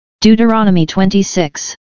Deuteronomy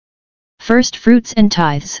 26. First fruits and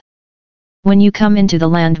tithes. When you come into the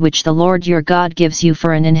land which the Lord your God gives you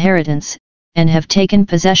for an inheritance, and have taken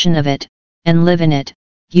possession of it, and live in it,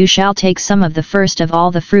 you shall take some of the first of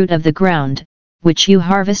all the fruit of the ground, which you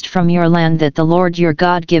harvest from your land that the Lord your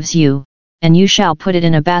God gives you, and you shall put it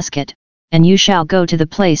in a basket, and you shall go to the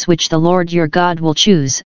place which the Lord your God will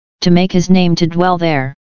choose, to make his name to dwell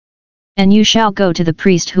there. And you shall go to the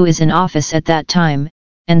priest who is in office at that time,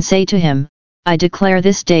 and say to him, I declare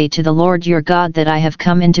this day to the Lord your God that I have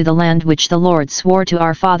come into the land which the Lord swore to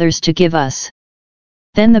our fathers to give us.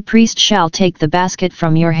 Then the priest shall take the basket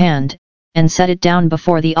from your hand, and set it down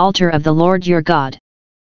before the altar of the Lord your God.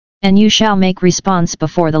 And you shall make response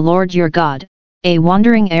before the Lord your God, a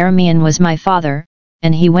wandering Aramean was my father,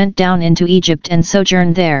 and he went down into Egypt and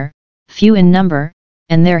sojourned there, few in number,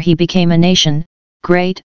 and there he became a nation,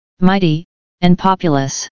 great, mighty, and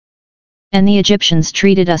populous. And the Egyptians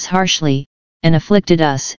treated us harshly, and afflicted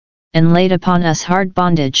us, and laid upon us hard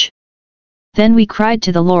bondage. Then we cried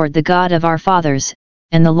to the Lord the God of our fathers,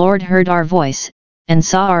 and the Lord heard our voice, and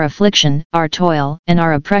saw our affliction, our toil, and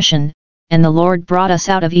our oppression, and the Lord brought us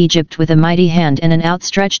out of Egypt with a mighty hand and an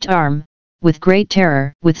outstretched arm, with great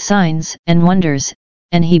terror, with signs and wonders,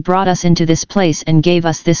 and he brought us into this place and gave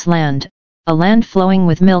us this land, a land flowing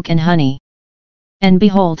with milk and honey. And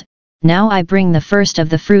behold, now I bring the first of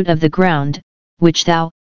the fruit of the ground, which thou,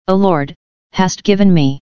 O Lord, hast given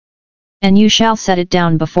me. And you shall set it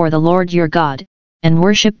down before the Lord your God, and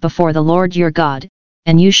worship before the Lord your God,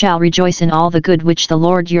 and you shall rejoice in all the good which the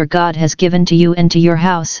Lord your God has given to you and to your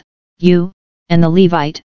house, you, and the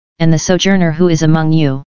Levite, and the sojourner who is among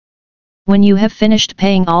you. When you have finished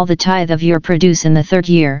paying all the tithe of your produce in the 3rd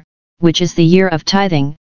year, which is the year of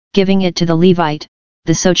tithing, giving it to the Levite,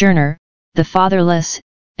 the sojourner, the fatherless,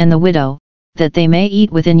 and the widow, that they may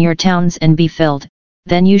eat within your towns and be filled,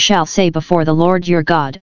 then you shall say before the Lord your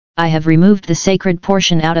God, I have removed the sacred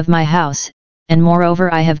portion out of my house, and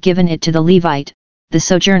moreover I have given it to the Levite, the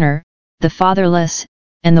sojourner, the fatherless,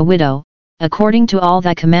 and the widow, according to all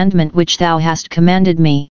thy commandment which thou hast commanded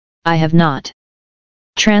me. I have not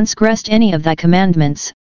transgressed any of thy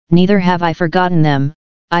commandments, neither have I forgotten them.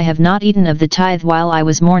 I have not eaten of the tithe while I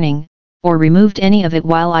was mourning, or removed any of it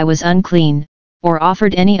while I was unclean, or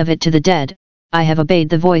offered any of it to the dead. I have obeyed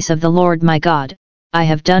the voice of the Lord my God, I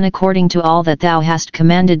have done according to all that thou hast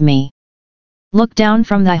commanded me. Look down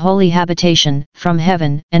from thy holy habitation, from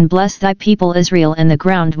heaven, and bless thy people Israel and the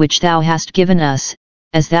ground which thou hast given us,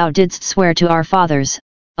 as thou didst swear to our fathers,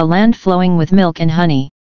 a land flowing with milk and honey.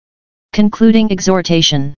 Concluding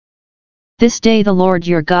exhortation. This day the Lord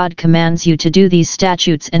your God commands you to do these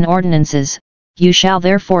statutes and ordinances, you shall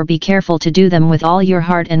therefore be careful to do them with all your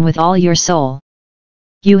heart and with all your soul.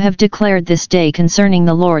 You have declared this day concerning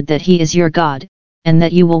the Lord that he is your God, and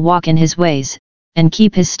that you will walk in his ways, and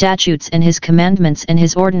keep his statutes and his commandments and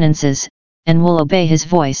his ordinances, and will obey his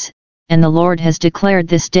voice. And the Lord has declared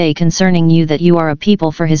this day concerning you that you are a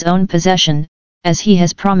people for his own possession, as he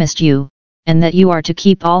has promised you, and that you are to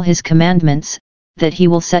keep all his commandments, that he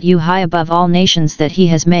will set you high above all nations that he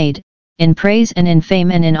has made, in praise and in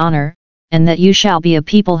fame and in honor, and that you shall be a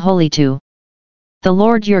people holy to the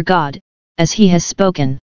Lord your God, as he has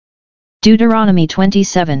spoken. Deuteronomy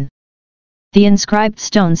 27. The inscribed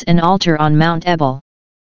stones and altar on Mount Ebal.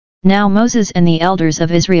 Now Moses and the elders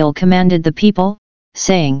of Israel commanded the people,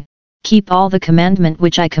 saying, Keep all the commandment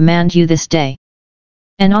which I command you this day.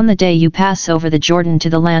 And on the day you pass over the Jordan to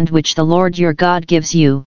the land which the Lord your God gives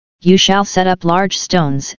you, you shall set up large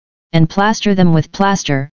stones, and plaster them with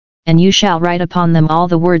plaster, and you shall write upon them all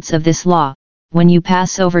the words of this law, when you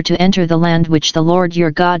pass over to enter the land which the Lord your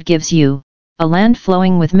God gives you, a land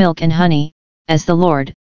flowing with milk and honey, as the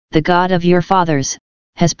Lord, the God of your fathers,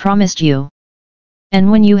 has promised you.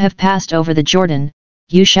 And when you have passed over the Jordan,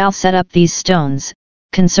 you shall set up these stones,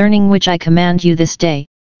 concerning which I command you this day,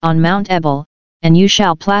 on Mount Ebal, and you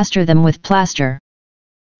shall plaster them with plaster.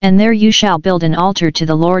 And there you shall build an altar to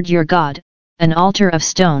the Lord your God, an altar of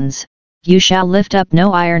stones, you shall lift up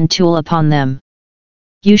no iron tool upon them.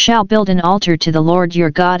 You shall build an altar to the Lord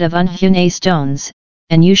your God of unhewn stones,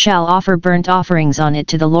 and you shall offer burnt offerings on it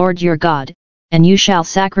to the Lord your God, and you shall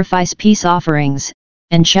sacrifice peace offerings,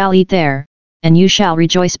 and shall eat there, and you shall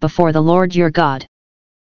rejoice before the Lord your God.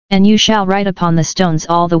 And you shall write upon the stones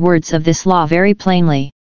all the words of this law very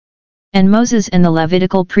plainly. And Moses and the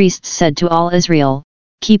Levitical priests said to all Israel,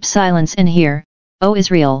 Keep silence and hear, O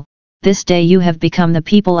Israel, this day you have become the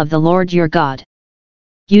people of the Lord your God.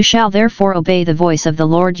 You shall therefore obey the voice of the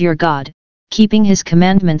Lord your God, keeping his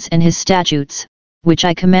commandments and his statutes, which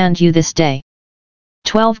I command you this day.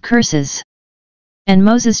 12 Curses. And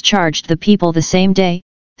Moses charged the people the same day,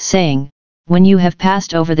 saying, When you have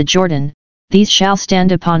passed over the Jordan, these shall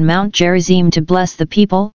stand upon Mount Gerizim to bless the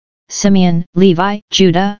people, Simeon, Levi,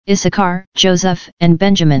 Judah, Issachar, Joseph, and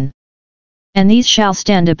Benjamin. And these shall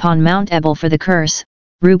stand upon Mount Ebal for the curse,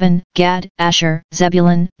 Reuben, Gad, Asher,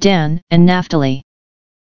 Zebulun, Dan, and Naphtali.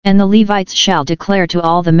 And the Levites shall declare to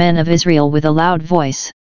all the men of Israel with a loud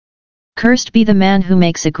voice, Cursed be the man who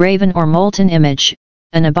makes a graven or molten image,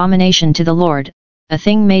 an abomination to the Lord, a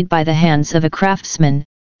thing made by the hands of a craftsman,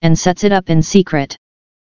 and sets it up in secret.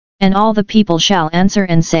 And all the people shall answer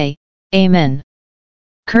and say, Amen.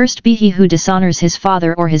 Cursed be he who dishonors his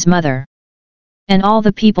father or his mother. And all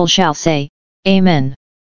the people shall say, Amen.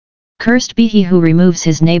 Cursed be he who removes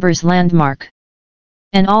his neighbor's landmark.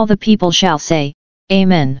 And all the people shall say,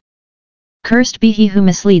 Amen. Cursed be he who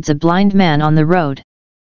misleads a blind man on the road.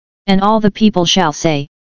 And all the people shall say,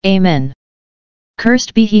 Amen.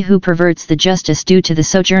 Cursed be he who perverts the justice due to the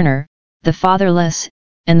sojourner, the fatherless,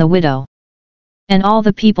 and the widow. And all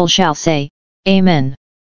the people shall say, Amen.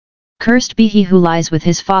 Cursed be he who lies with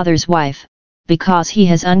his father's wife, because he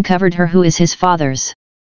has uncovered her who is his father's.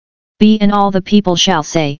 And all the people shall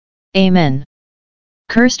say, Amen.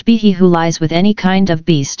 Cursed be he who lies with any kind of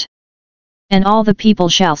beast. And all the people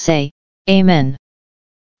shall say, Amen.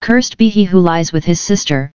 Cursed be he who lies with his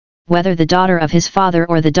sister, whether the daughter of his father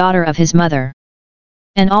or the daughter of his mother.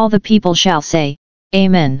 And all the people shall say,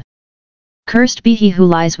 Amen. Cursed be he who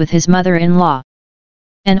lies with his mother-in-law.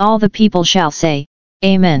 And all the people shall say,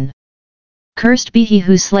 Amen. Cursed be he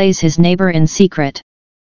who slays his neighbor in secret.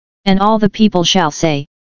 And all the people shall say,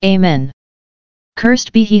 Amen.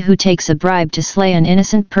 Cursed be he who takes a bribe to slay an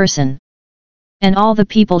innocent person. And all the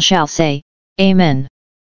people shall say, Amen.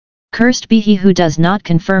 Cursed be he who does not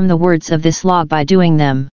confirm the words of this law by doing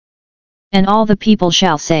them. And all the people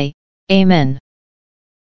shall say, Amen.